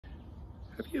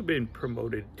Have you been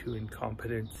promoted to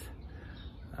incompetence?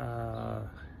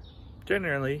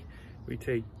 Generally, we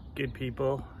take good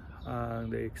people,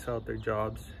 they excel at their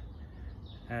jobs,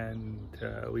 and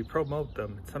we promote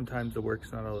them. Sometimes the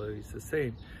work's not always the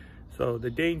same. So the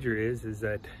danger is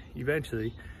that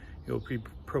eventually you'll be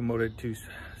promoted to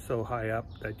so high up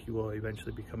that you will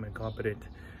eventually become incompetent.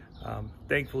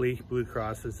 Thankfully, Blue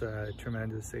Cross is a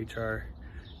tremendous HR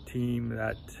team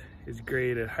that is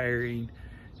great at hiring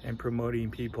and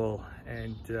promoting people,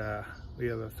 and we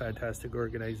have a fantastic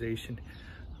organization.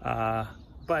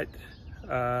 But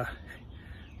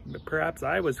perhaps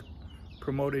I was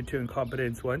promoted to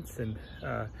incompetence once, and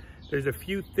there's a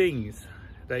few things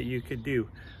that you could do.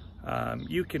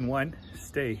 You can, one,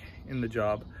 stay in the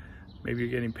job. Maybe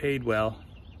you're getting paid well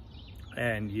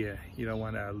and you don't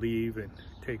want to leave and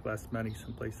take less money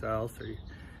someplace else, or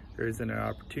there isn't an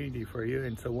opportunity for you.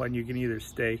 And so one, you can either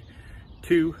stay.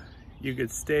 Two, you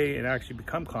could stay and actually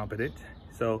become competent.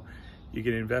 So you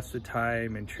can invest the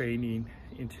time and training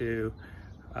into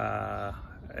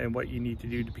and what you need to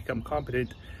do to become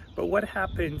competent. But what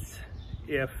happens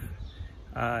if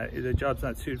the job's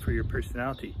not suited for your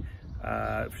personality?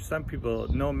 For some people,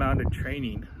 no amount of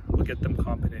training will get them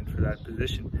competent for that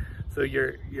position. So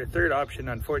your third option,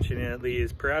 unfortunately,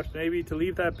 is perhaps maybe to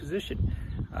leave that position.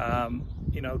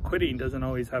 Quitting doesn't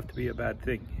always have to be a bad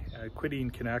thing. Quitting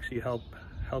can actually help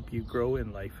you grow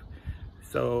in life.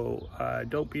 So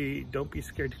don't be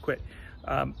scared to quit.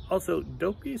 Also,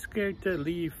 don't be scared to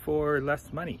leave for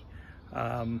less money.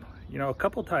 A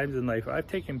couple times in life, I've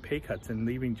taken pay cuts and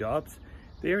leaving jobs.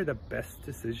 They are the best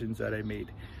decisions that I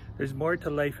made. There's more to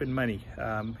life than money.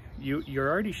 You're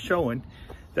already showing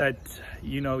that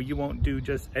you won't do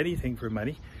just anything for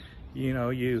money.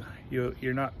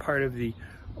 You're not part of the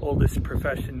oldest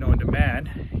profession known to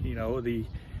man.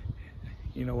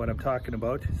 You know what I'm talking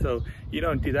about. So you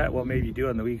don't do that. Well, maybe you do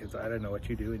on the weekends. I don't know what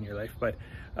you do in your life, but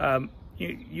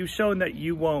you've shown that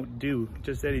you won't do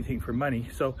just anything for money.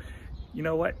 So you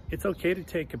know what? It's okay to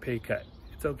take a pay cut.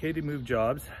 It's okay to move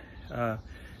jobs.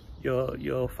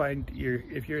 You'll find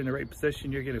if you're in the right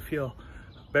position, you're going to feel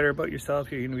better about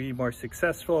yourself. You're going to be more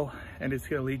successful, and it's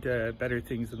going to lead to better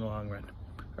things in the long run.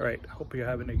 All right. Hope you're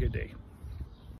having a good day.